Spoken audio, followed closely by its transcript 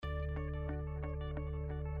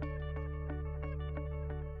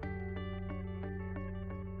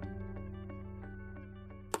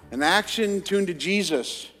An action tuned to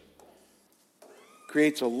Jesus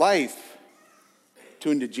creates a life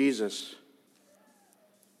tuned to Jesus,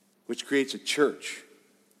 which creates a church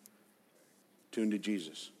tuned to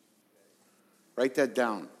Jesus. Write that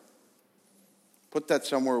down. Put that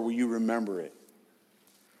somewhere where you remember it.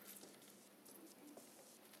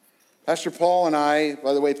 Pastor Paul and I,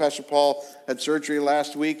 by the way, Pastor Paul had surgery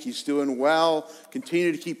last week. He's doing well.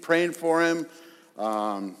 Continue to keep praying for him.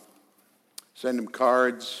 Send him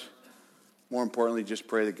cards. More importantly, just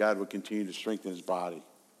pray that God will continue to strengthen his body.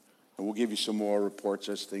 And we'll give you some more reports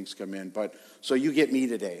as things come in. But so you get me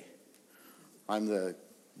today. I'm the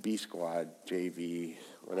B squad, JV,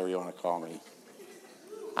 whatever you want to call me.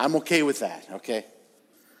 I'm okay with that, okay?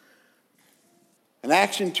 An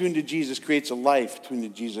action tuned to Jesus creates a life tuned to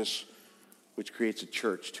Jesus, which creates a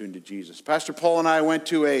church tuned to Jesus. Pastor Paul and I went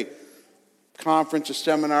to a conference, a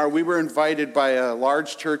seminar. We were invited by a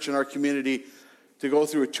large church in our community to go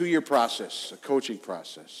through a 2-year process, a coaching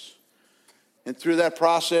process. And through that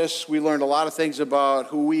process, we learned a lot of things about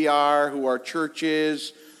who we are, who our church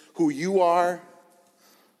is, who you are,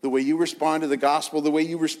 the way you respond to the gospel, the way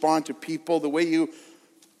you respond to people, the way you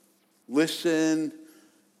listen,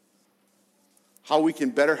 how we can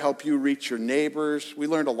better help you reach your neighbors. We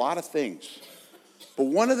learned a lot of things. But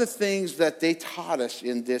one of the things that they taught us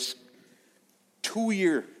in this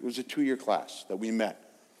it was a 2-year class that we met,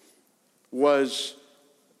 was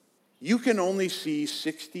you can only see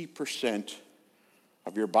 60%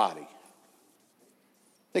 of your body.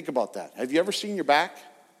 Think about that. Have you ever seen your back?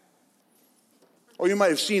 Or you might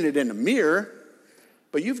have seen it in a mirror,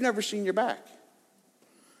 but you've never seen your back.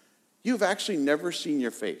 You've actually never seen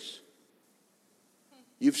your face.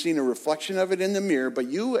 You've seen a reflection of it in the mirror, but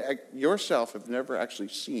you yourself have never actually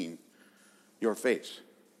seen your face.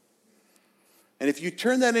 And if you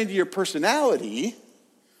turn that into your personality,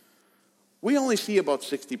 we only see about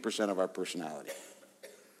 60% of our personality.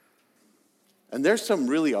 And there's some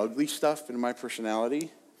really ugly stuff in my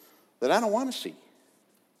personality that I don't want to see.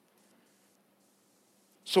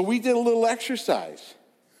 So we did a little exercise.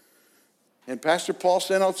 And Pastor Paul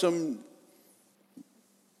sent out some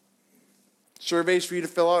surveys for you to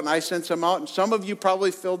fill out, and I sent some out, and some of you probably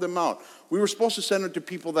filled them out. We were supposed to send them to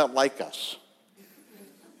people that like us,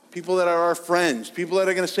 people that are our friends, people that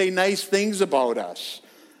are going to say nice things about us.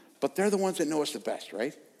 But they're the ones that know us the best,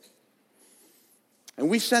 right? And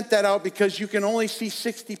we sent that out because you can only see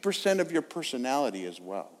 60% of your personality as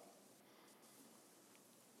well.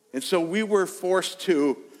 And so we were forced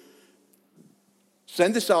to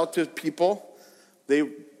send this out to people.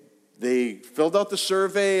 They filled out the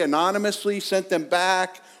survey anonymously, sent them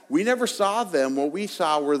back. We never saw them. What we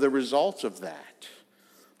saw were the results of that.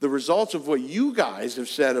 The results of what you guys have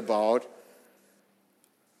said about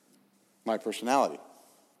my personality.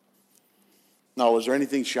 Now, was there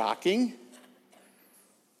anything shocking?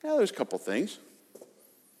 Yeah, there's a couple things.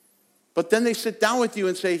 But then they sit down with you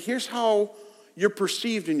and say, here's how you're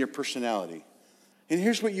perceived in your personality. And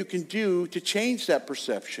here's what you can do to change that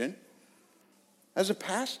perception as a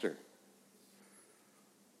pastor.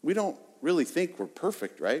 We don't really think we're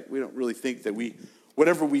perfect, right? We don't really think that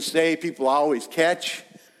whatever we say, people always catch.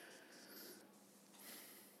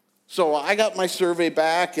 So I got my survey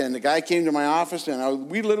back, and the guy came to my office, and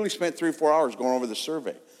we literally spent 3 or 4 hours going over the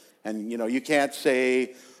survey. And, you can't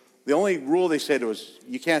say, the only rule they said was,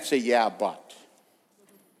 you can't say, yeah, but.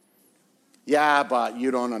 Yeah, but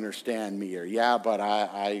you don't understand me, or yeah, but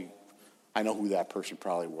I know who that person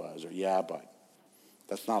probably was, or yeah, but.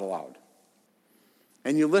 That's not allowed.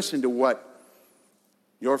 And you listen to what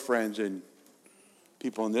your friends and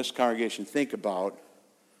people in this congregation think about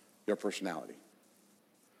your personality.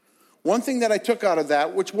 One thing that I took out of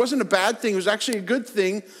that, which wasn't a bad thing, it was actually a good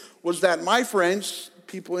thing, was that my friends,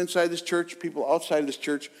 people inside this church, people outside of this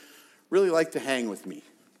church, really like to hang with me.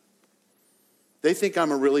 They think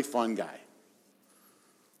I'm a really fun guy.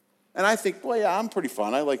 And I think, well, yeah, I'm pretty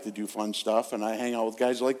fun. I like to do fun stuff, and I hang out with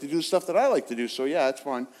guys who like to do the stuff that I like to do, so yeah, it's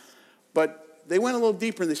fun. But they went a little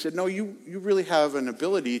deeper, and they said, no, you really have an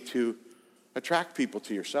ability to attract people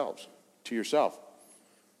to yourself.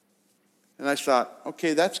 And I thought,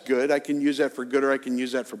 okay, that's good. I can use that for good, or I can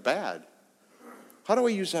use that for bad. How do I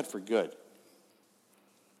use that for good?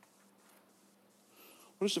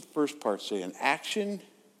 What does the first part say? An action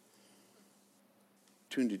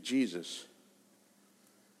tuned to Jesus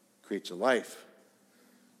creates a life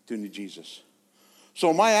tuned to Jesus.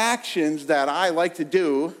 So my actions that I like to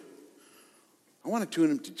do, I want to tune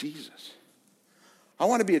them to Jesus. I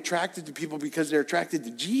want to be attracted to people because they're attracted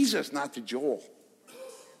to Jesus, not to Joel.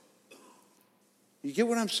 You get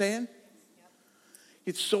what I'm saying?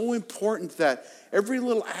 It's so important that every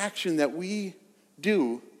little action that we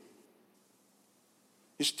do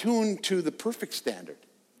is tuned to the perfect standard.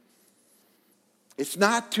 It's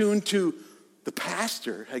not tuned to the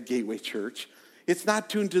pastor at Gateway Church. It's not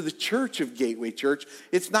tuned to the church of Gateway Church.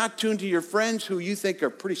 It's not tuned to your friends who you think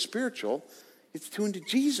are pretty spiritual. It's tuned to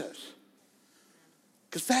Jesus.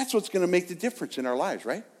 Because that's what's going to make the difference in our lives,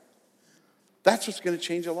 right? That's what's going to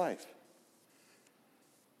change a life.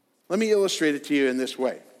 Let me illustrate it to you in this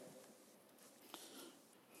way.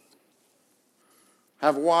 I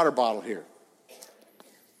have a water bottle here.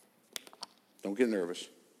 Don't get nervous.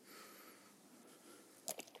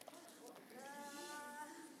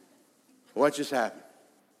 What just happened?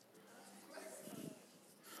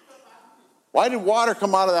 Why did water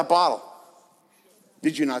come out of that bottle?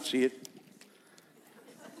 Did you not see it?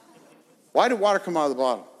 Why did water come out of the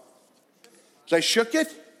bottle? Because I shook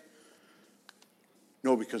it?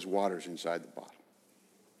 No, because water's inside the bottle.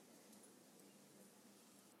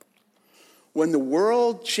 When the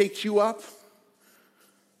world shakes you up,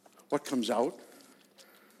 what comes out?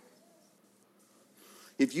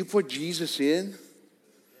 If you put Jesus in,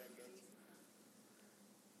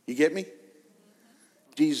 you get me?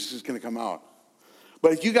 Jesus is going to come out.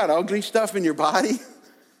 But if you got ugly stuff in your body,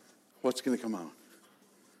 what's going to come out?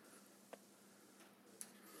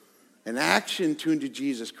 An action tuned to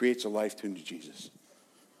Jesus creates a life tuned to Jesus.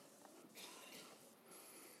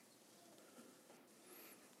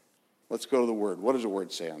 Let's go to the Word. What does the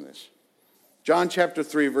Word say on this? John chapter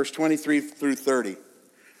 3, verse 23 through 30.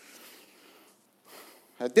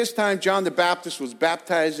 At this time, John the Baptist was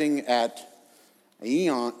baptizing at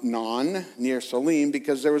Aenon near Salim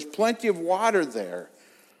because there was plenty of water there.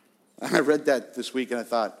 I read that this week and I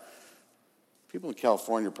thought, people in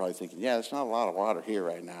California are probably thinking, yeah, there's not a lot of water here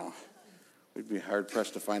right now. We'd be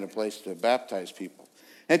hard-pressed to find a place to baptize people.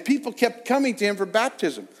 And people kept coming to him for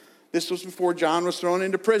baptism. This was before John was thrown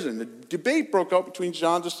into prison. The debate broke out between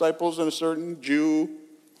John's disciples and a certain Jew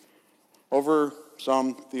over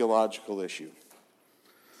some theological issue.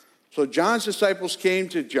 So John's disciples came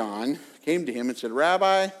to him and said,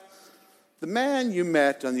 Rabbi, the man you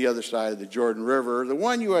met on the other side of the Jordan River, the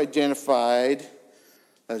one you identified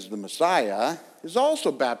as the Messiah, is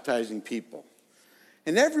also baptizing people.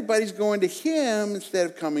 And everybody's going to him instead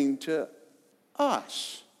of coming to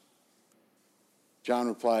us. John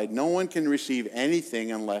replied, no one can receive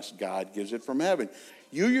anything unless God gives it from heaven.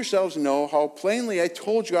 You yourselves know how plainly I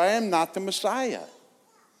told you I am not the Messiah.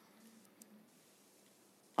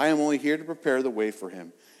 I am only here to prepare the way for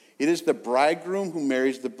him. It is the bridegroom who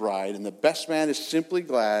marries the bride, and the best man is simply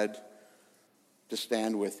glad to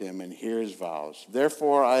stand with him and hear his vows.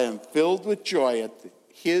 Therefore, I am filled with joy at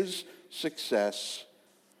his success.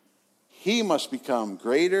 He must become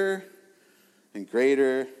greater and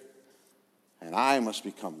greater, and I must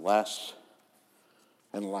become less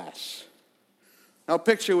and less. Now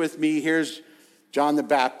picture with me, here's John the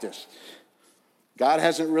Baptist. God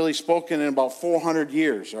hasn't really spoken in about 400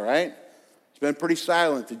 years, all right? It's been pretty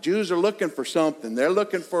silent. The Jews are looking for something. They're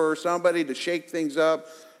looking for somebody to shake things up,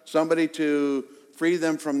 somebody to free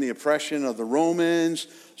them from the oppression of the Romans,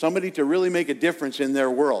 somebody to really make a difference in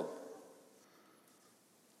their world.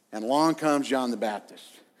 And along comes John the Baptist.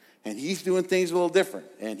 And he's doing things a little different.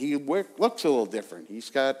 And he looks a little different.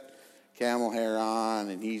 He's got camel hair on,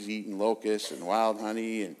 and he's eating locusts and wild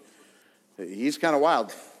honey. And he's kind of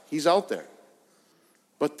wild. He's out there.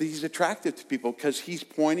 But he's attractive to people because he's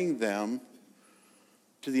pointing them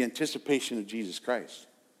to the anticipation of Jesus Christ.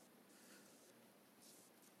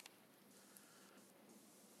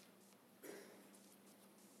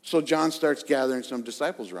 So John starts gathering some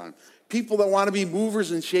disciples around him. People that want to be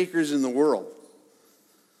movers and shakers in the world.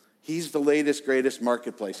 He's the latest, greatest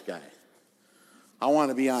marketplace guy. I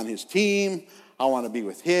want to be on his team. I want to be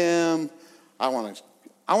with him. I want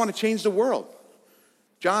to change the world.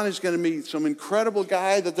 John is going to be some incredible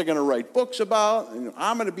guy that they're going to write books about. And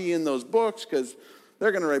I'm going to be in those books because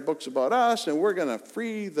they're going to write books about us. And we're going to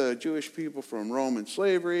free the Jewish people from Roman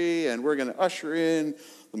slavery. And we're going to usher in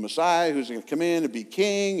the Messiah who's going to come in and be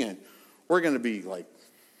king. And we're going to be like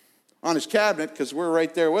on his cabinet because we're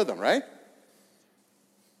right there with him, right?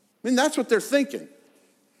 I mean, that's what they're thinking.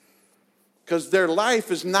 Because their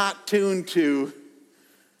life is not tuned to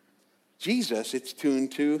Jesus. It's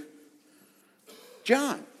tuned to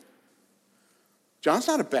John. John's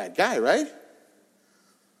not a bad guy, right?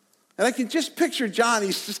 And I can just picture John.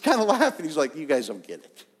 He's just kind of laughing. He's like, you guys don't get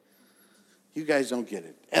it. You guys don't get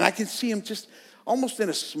it. And I can see him just almost in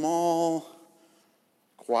a small,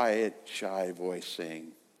 quiet, shy voice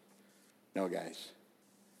saying, no, guys,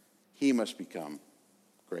 he must become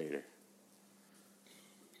greater.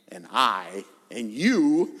 And I and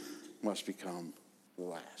you must become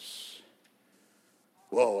less.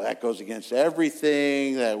 Whoa, that goes against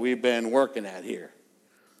everything that we've been working at here.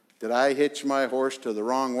 Did I hitch my horse to the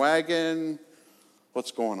wrong wagon?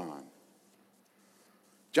 What's going on?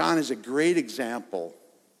 John is a great example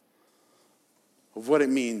of what it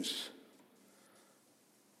means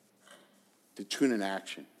to tune in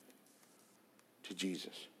action to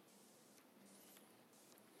Jesus.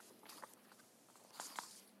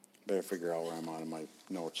 Better figure out where I'm on in my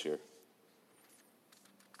notes here.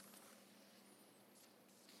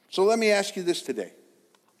 So let me ask you this today.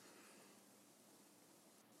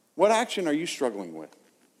 What action are you struggling with?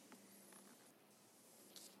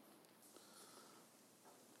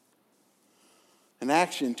 An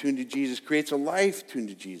action tuned to Jesus creates a life tuned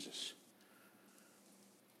to Jesus.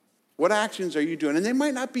 What actions are you doing? And they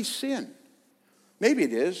might not be sin. Maybe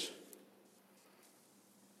it is.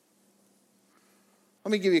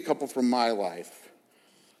 Let me give you a couple from my life,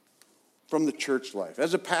 from the church life.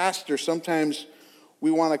 As a pastor, sometimes we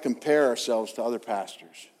want to compare ourselves to other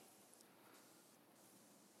pastors.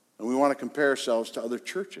 And we want to compare ourselves to other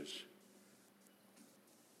churches.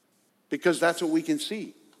 Because that's what we can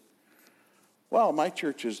see. Well, my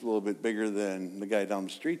church is a little bit bigger than the guy down the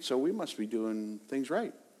street, so we must be doing things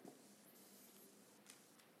right.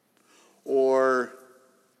 Or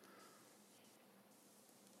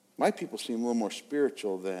my people seem a little more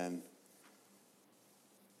spiritual than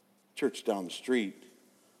church down the street.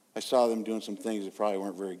 I saw them doing some things that probably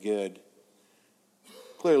weren't very good.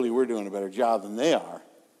 Clearly, we're doing a better job than they are.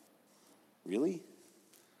 Really?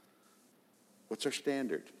 What's our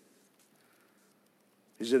standard?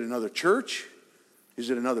 Is it another church? Is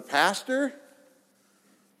it another pastor?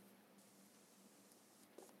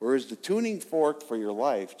 Or is the tuning fork for your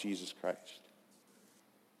life Jesus Christ?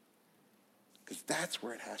 Because that's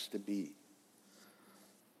where it has to be.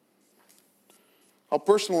 I'll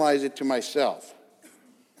personalize it to myself.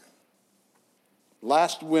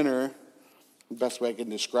 Last winter, the best way I can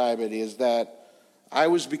describe it is that I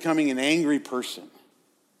was becoming an angry person.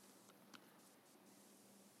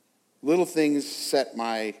 Little things set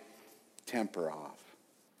my temper off.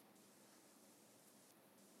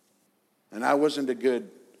 And I wasn't a good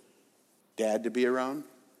dad to be around.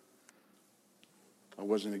 I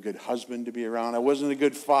wasn't a good husband to be around. I wasn't a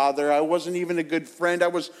good father. I wasn't even a good friend. I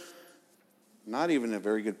was not even a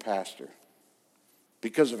very good pastor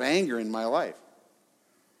because of anger in my life.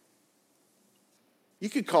 You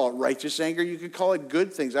could call it righteous anger. You could call it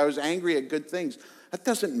good things. I was angry at good things. That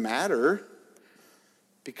doesn't matter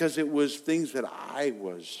because it was things that I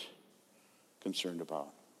was concerned about.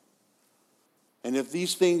 And if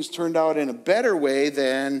these things turned out in a better way,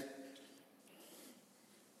 then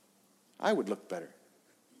I would look better.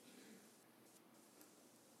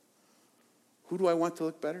 Who do I want to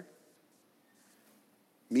look better?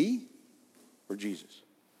 Me or Jesus?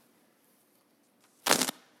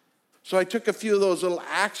 So I took a few of those little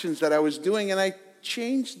actions that I was doing and I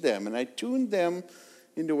changed them and I tuned them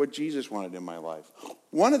into what Jesus wanted in my life.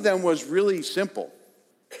 One of them was really simple.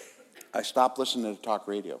 I stopped listening to talk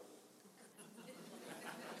radio.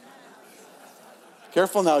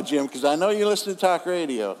 Careful now, Jim, because I know you listen to talk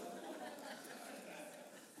radio.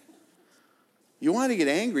 You want to get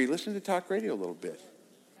angry, listen to talk radio a little bit.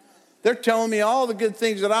 They're telling me all the good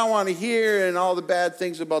things that I want to hear and all the bad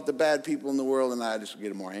things about the bad people in the world, and I just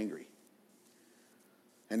get more angry.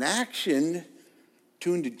 An action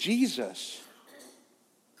tuned to Jesus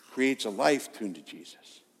creates a life tuned to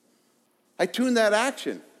Jesus. I tuned that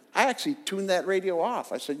action. I actually tuned that radio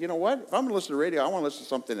off. I said, you know what? If I'm going to listen to radio, I want to listen to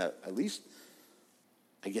something that at least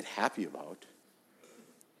I get happy about.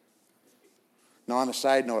 Now, on a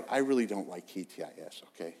side note, I really don't like KTIS,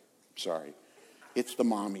 okay? I'm sorry. It's the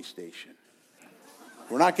mommy station.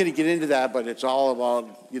 We're not going to get into that, but it's all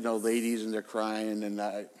about, ladies and they're crying. And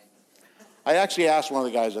I actually asked one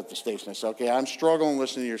of the guys at the station, I said, okay, I'm struggling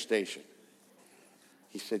listening to your station.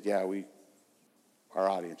 He said, yeah, our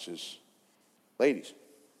audience is ladies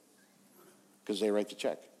because they write the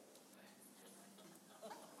check.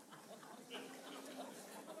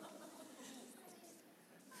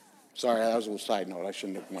 Sorry, that was a little side note. I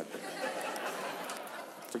shouldn't have went there.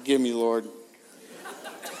 Forgive me, Lord.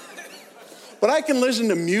 But I can listen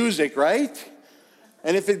to music, right?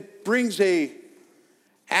 And if it brings a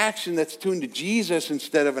action that's tuned to Jesus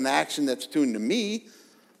instead of an action that's tuned to me,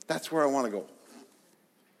 that's where I want to go.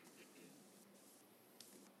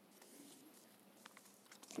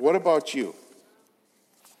 What about you?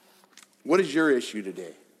 What is your issue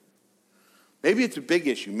today? Maybe it's a big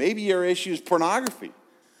issue. Maybe your issue is pornography,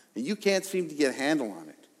 and you can't seem to get a handle on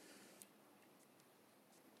it.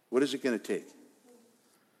 What is it going to take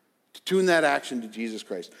to To tune that action to Jesus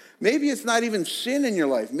Christ. Maybe it's not even sin in your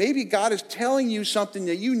life. Maybe God is telling you something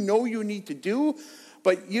that you know you need to do,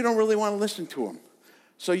 but you don't really want to listen to him.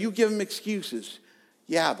 So you give him excuses.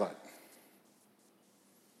 Yeah, but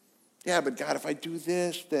God, if I do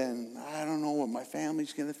this, then I don't know what my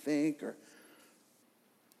family's going to think. Or,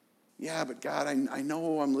 yeah, but God, I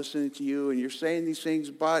know I'm listening to you and you're saying these things,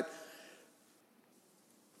 but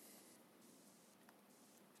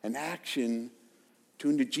an action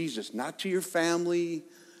tuned to Jesus, not to your family,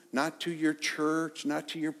 not to your church, not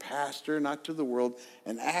to your pastor, not to the world.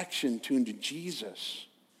 An action tuned to Jesus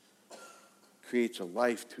creates a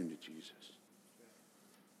life tuned to Jesus.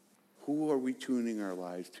 Who are we tuning our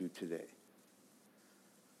lives to today?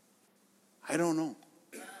 I don't know.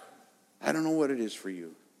 I don't know what it is for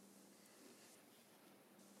you.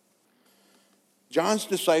 John's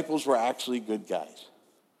disciples were actually good guys.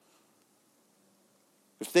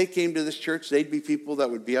 If they came to this church, they'd be people that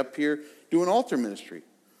would be up here doing altar ministry.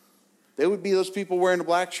 They would be those people wearing the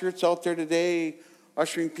black shirts out there today,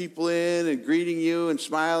 ushering people in and greeting you and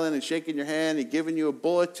smiling and shaking your hand and giving you a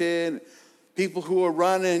bulletin. People who are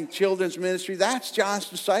running children's ministry. That's John's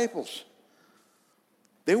disciples.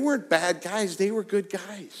 They weren't bad guys. They were good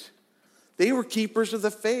guys. They were keepers of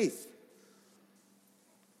the faith.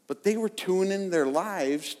 But they were tuning their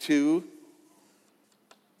lives to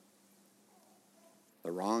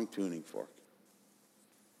the wrong tuning fork.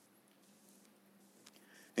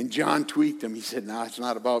 And John tweaked him. He said, no, it's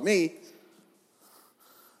not about me.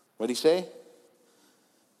 What'd he say?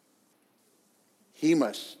 He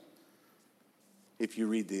must, if you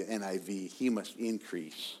read the NIV, he must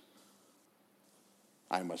increase.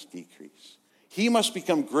 I must decrease. He must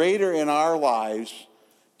become greater in our lives.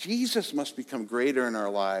 Jesus must become greater in our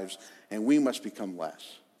lives, and we must become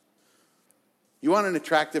less. You want an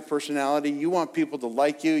attractive personality? You want people to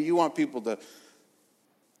like you? You want people to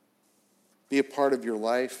be a part of your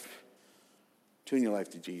life? Tune your life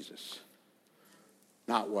to Jesus.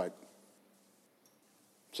 Not what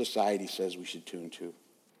society says we should tune to.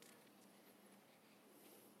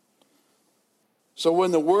 So when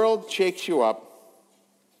the world shakes you up,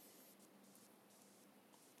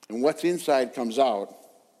 and what's inside comes out,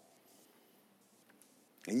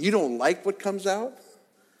 and you don't like what comes out,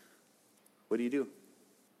 what do?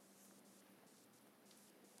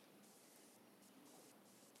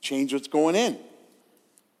 Change what's going in.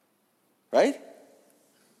 Right?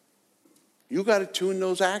 You got to tune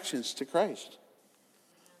those actions to Christ.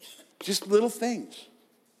 Just little things.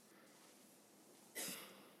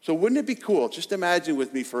 So wouldn't it be cool? Just imagine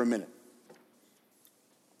with me for a minute.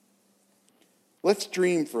 Let's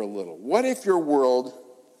dream for a little. What if your world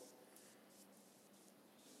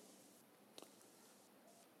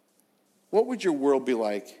what would your world be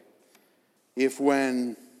like if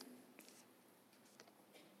what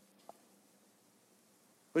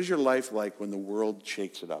is your life like when the world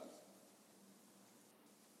shakes it up?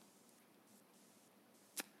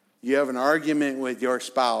 You have an argument with your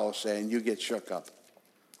spouse and you get shook up.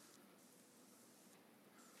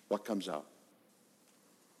 What comes out?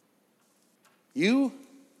 You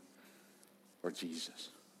or Jesus?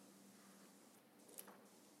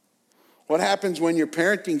 What happens when your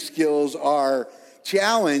parenting skills are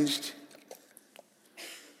challenged?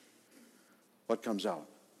 What comes out?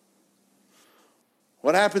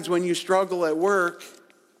 What happens when you struggle at work?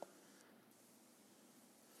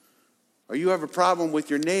 Or you have a problem with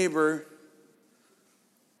your neighbor?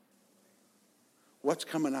 What's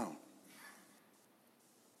coming out?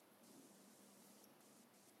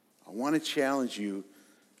 I want to challenge you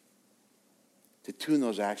to tune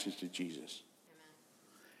those actions to Jesus.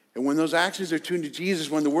 And when those actions are tuned to Jesus,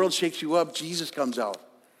 when the world shakes you up, Jesus comes out.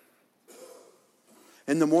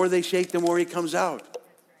 And the more they shake, the more he comes out.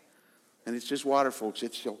 And it's just water, folks.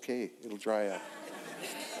 It's okay. It'll dry up.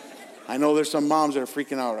 I know there's some moms that are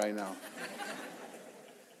freaking out right now.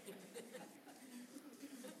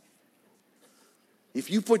 If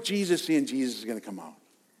you put Jesus in, Jesus is going to come out.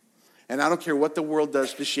 And I don't care what the world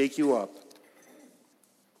does to shake you up,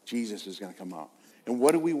 Jesus is going to come out. And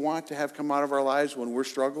what do we want to have come out of our lives when we're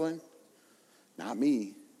struggling? Not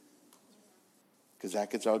me, because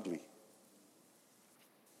that gets ugly.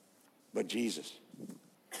 But Jesus.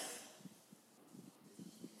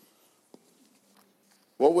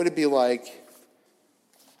 What would it be like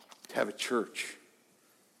to have a church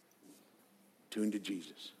tuned to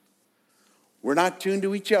Jesus? We're not tuned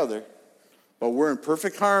to each other, but we're in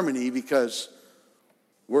perfect harmony because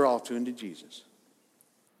we're all tuned to Jesus.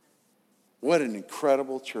 What an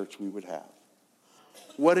incredible church we would have.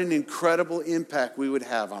 What an incredible impact we would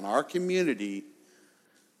have on our community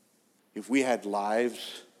if we had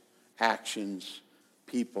lives, actions,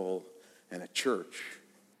 people and a church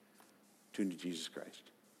tuned to Jesus Christ.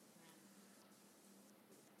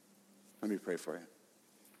 Let me pray for you.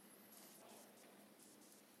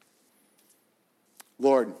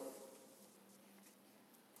 Lord,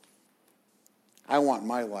 I want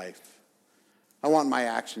my life, I want my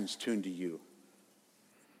actions tuned to you.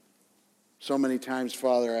 So many times,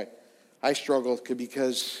 Father, I struggle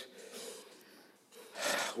because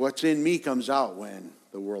what's in me comes out when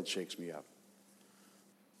the world shakes me up.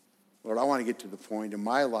 Lord, I want to get to the point in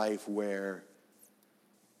my life where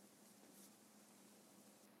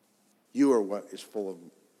you are what is full of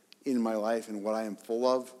in my life and what I am full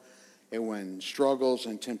of. And when struggles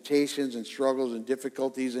and temptations and struggles and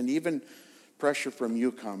difficulties and even pressure from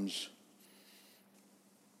you comes,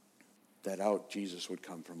 that out Jesus would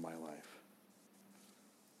come from my life.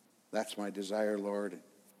 That's my desire, Lord.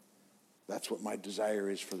 That's what my desire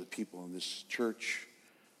is for the people in this church,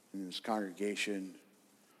 in this congregation.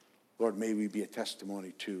 Lord, may we be a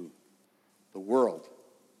testimony to the world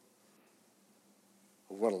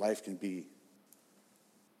of what a life can be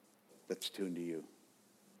that's tuned to you.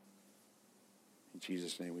 In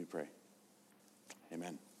Jesus' name we pray.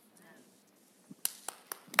 Amen.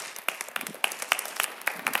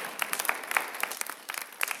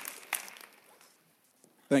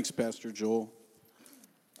 Thanks, Pastor Joel.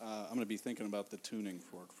 I'm going to be thinking about the tuning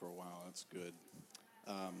fork for a while. That's good.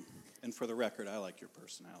 And for the record, I like your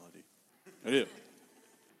personality. I do.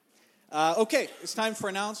 Okay, it's time for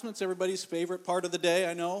announcements. Everybody's favorite part of the day,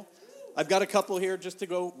 I know. I've got a couple here just to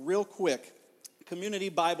go real quick. Community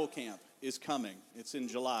Bible Camp is coming. It's in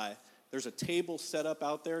July. There's a table set up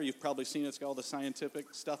out there. You've probably seen it. It's got all the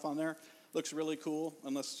scientific stuff on there. Looks really cool,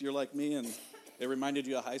 unless you're like me and it reminded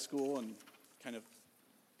you of high school and kind of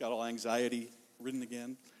got all anxiety-ridden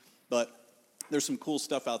again. But there's some cool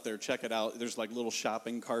stuff out there. Check it out. There's like little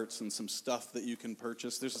shopping carts and some stuff that you can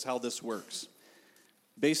purchase. This is how this works.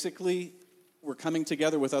 Basically, we're coming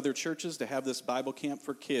together with other churches to have this Bible camp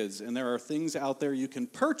for kids. And there are things out there you can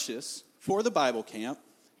purchase for the Bible camp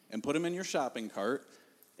and put them in your shopping cart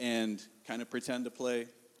and kind of pretend to play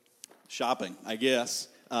shopping, I guess.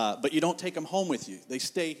 But you don't take them home with you. They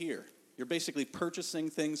stay here. You're basically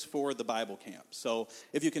purchasing things for the Bible camp. So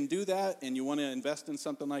if you can do that and you want to invest in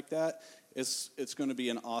something like that, it's going to be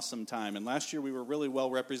an awesome time. And last year we were really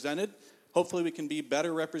well represented. Hopefully we can be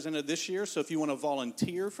better represented this year. So if you want to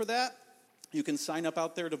volunteer for that, you can sign up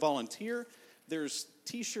out there to volunteer. There's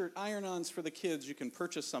T-shirt iron-ons for the kids. You can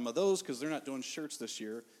purchase some of those because they're not doing shirts this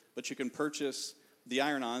year. But you can purchase the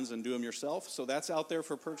iron-ons and do them yourself. So that's out there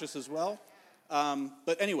for purchase as well.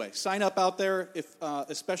 But anyway, sign up out there,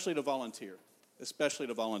 especially to volunteer.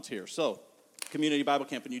 So, Community Bible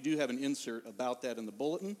Camp, and you do have an insert about that in the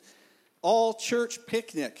bulletin. All Church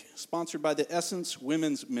Picnic, sponsored by the Essence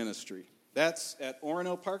Women's Ministry. That's at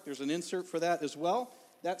Orono Park. There's an insert for that as well.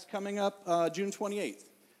 That's coming up June 28th.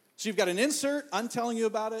 So you've got an insert, I'm telling you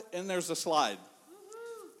about it, and there's a slide.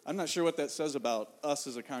 I'm not sure what that says about us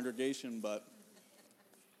as a congregation, but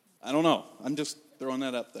I don't know. I'm just throwing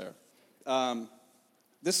that up there.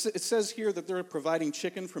 It says here that they're providing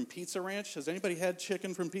chicken from Pizza Ranch. Has anybody had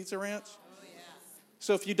chicken from Pizza Ranch? Oh, yeah.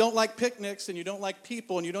 So if you don't like picnics and you don't like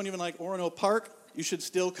people and you don't even like Orono Park, you should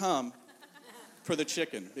still come for the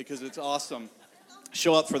chicken because it's awesome.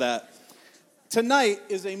 Show up for that. Tonight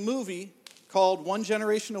is a movie called One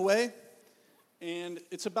Generation Away, and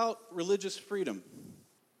it's about religious freedom.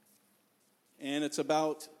 And it's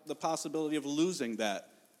about the possibility of losing that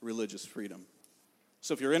religious freedom.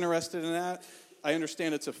 So if you're interested in that, I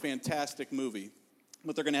understand it's a fantastic movie.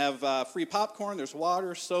 But they're going to have free popcorn, there's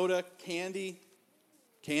water, soda, candy.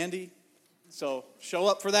 So show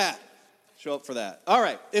up for that. All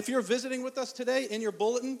right, if you're visiting with us today, in your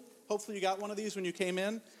bulletin, hopefully you got one of these when you came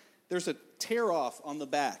in, there's a tear-off on the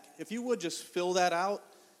back. If you would just fill that out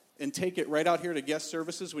and take it right out here to guest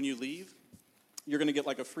services when you leave, you're going to get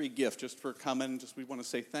like a free gift just for coming. We want to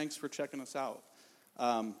say thanks for checking us out.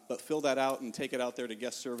 But fill that out and take it out there to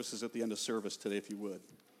guest services at the end of service today if you would.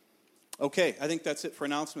 Okay, I think that's it for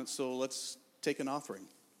announcements, so let's take an offering.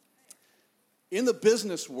 In the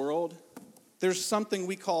business world, there's something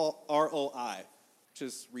we call ROI, which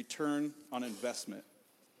is return on investment.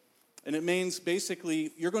 And it means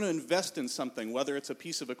basically you're going to invest in something, whether it's a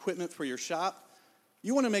piece of equipment for your shop.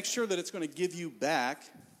 You want to make sure that it's going to give you back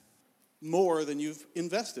more than you've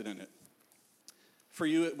invested in it. For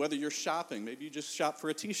you, whether you're shopping, maybe you just shop for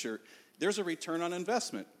a T-shirt, there's a return on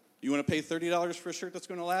investment. You want to pay $30 for a shirt that's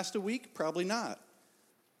going to last a week? Probably not.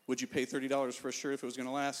 Would you pay $30 for a shirt if it was going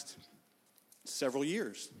to last several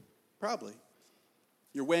years? Probably.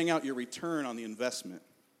 You're weighing out your return on the investment.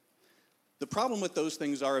 The problem with those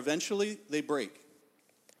things are eventually they break.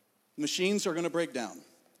 Machines are going to break down.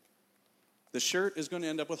 The shirt is going to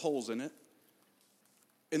end up with holes in it.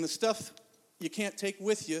 And the stuff you can't take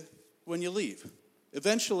with you when you leave.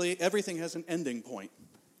 Eventually, everything has an ending point.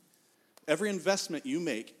 Every investment you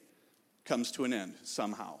make comes to an end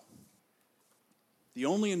somehow. The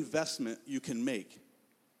only investment you can make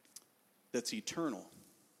that's eternal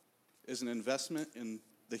is an investment in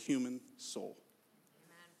the human soul.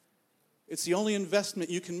 Amen. It's the only investment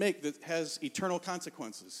you can make that has eternal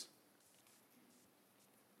consequences.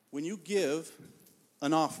 When you give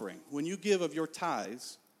an offering, when you give of your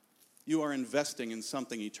tithes, you are investing in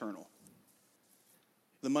something eternal.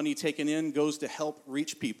 The money taken in goes to help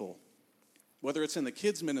reach people. Whether it's in the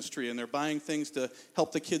kids' ministry and they're buying things to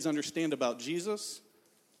help the kids understand about Jesus,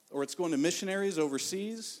 or it's going to missionaries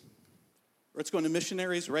overseas, or it's going to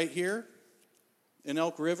missionaries right here in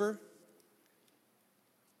Elk River,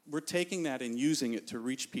 we're taking that and using it to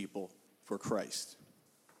reach people for Christ.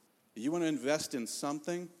 If you want to invest in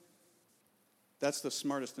something, that's the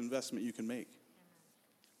smartest investment you can make.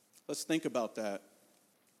 Let's think about that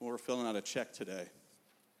when we're filling out a check today.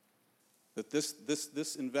 That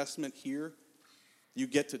this investment here, you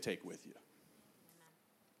get to take with you.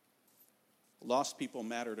 Amen. Lost people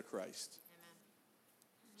matter to Christ. Amen.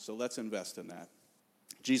 So let's invest in that.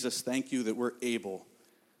 Jesus, thank you that we're able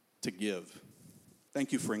to give.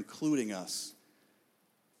 Thank you for including us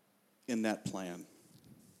in that plan.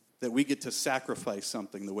 That we get to sacrifice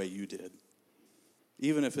something the way you did.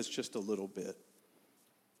 Even if it's just a little bit.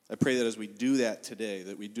 I pray that as we do that today,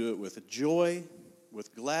 that we do it with joy,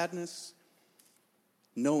 with gladness,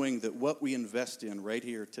 knowing that what we invest in right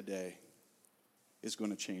here today is going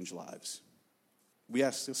to change lives. We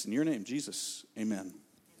ask this in your name, Jesus. Amen.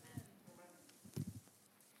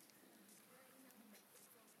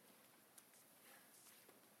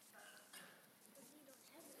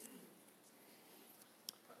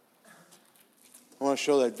 I want to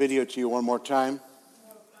show that video to you one more time.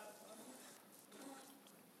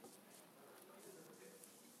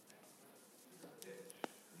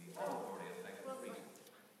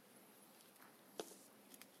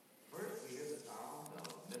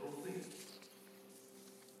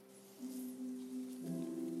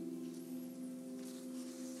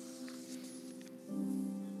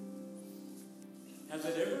 Has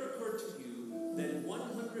it ever occurred to you that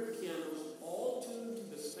 100 pianos all tuned to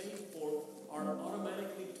the same fork are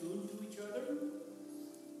automatically tuned to each other?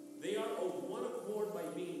 They are of one accord by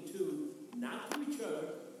being tuned, not to each other,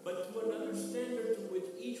 but to another standard to which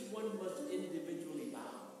each one must individually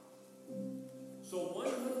bow. So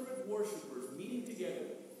 100 worshipers meeting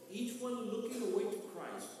together, each one looking away to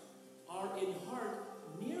Christ, are in heart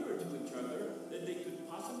nearer to each other than they could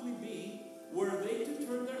possibly be were they to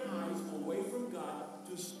turn their eyes away from God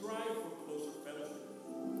to strive for closer fellowship.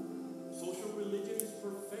 Social religion is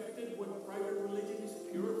perfected when private religion is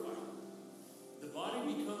purified. The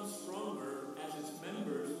body becomes stronger as its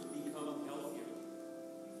members become healthier.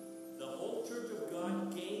 The whole church of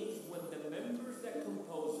God gains when the members that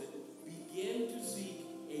compose it begin to seek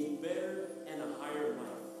a better and a higher life.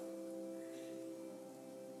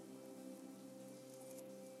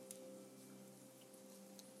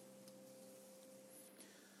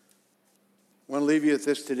 I want to leave you with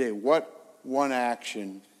this today. What one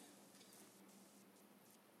action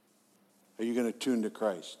are you going to tune to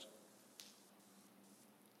Christ?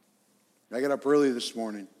 I got up early this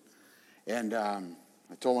morning, and I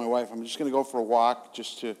told my wife I'm just going to go for a walk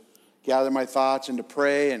just to gather my thoughts and to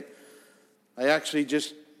pray. And I actually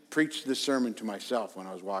just preached this sermon to myself when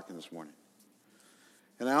I was walking this morning.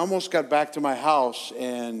 And I almost got back to my house,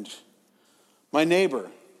 and my neighbor,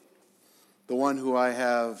 the one who I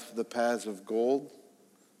have the paths of gold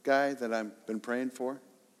guy that I've been praying for,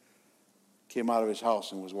 came out of his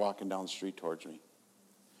house and was walking down the street towards me.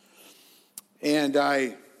 And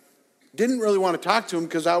I didn't really want to talk to him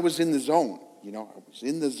because I was in the zone. You know, I was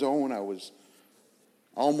in the zone. I was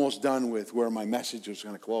almost done with where my message was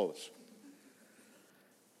going to close.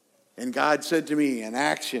 And God said to me, an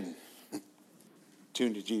action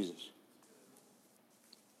tuned to Jesus.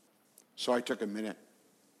 So I took a minute.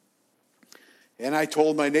 And I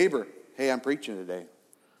told my neighbor, hey, I'm preaching today.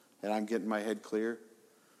 And I'm getting my head clear.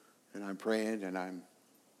 And I'm praying. And I'm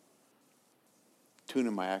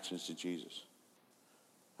tuning my actions to Jesus.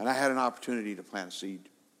 And I had an opportunity to plant a seed.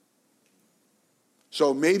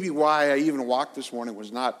 So maybe why I even walked this morning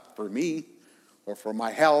was not for me or for my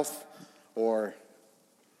health or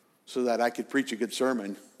so that I could preach a good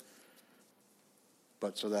sermon,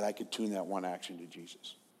 but so that I could tune that one action to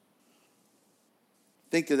Jesus.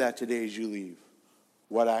 Think of that today as you leave.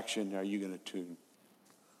 What action are you going to tune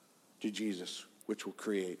to Jesus, which will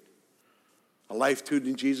create a life tuned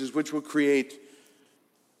in Jesus, which will create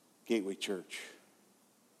Gateway Church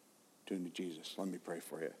tuned to Jesus. Let me pray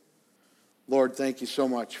for you. Lord, thank you so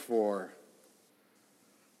much for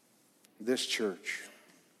this church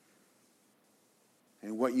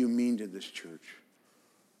and what you mean to this church.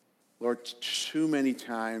 Lord, too many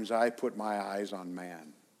times I put my eyes on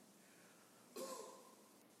man.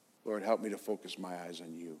 Lord, help me to focus my eyes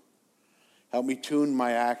on you. Help me tune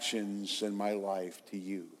my actions and my life to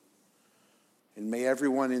you. And may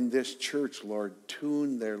everyone in this church, Lord,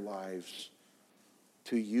 tune their lives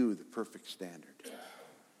to you, the perfect standard,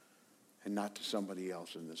 and not to somebody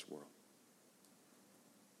else in this world.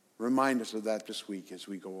 Remind us of that this week as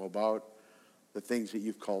we go about the things that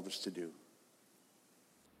you've called us to do.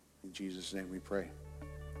 In Jesus' name we pray.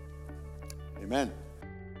 Amen.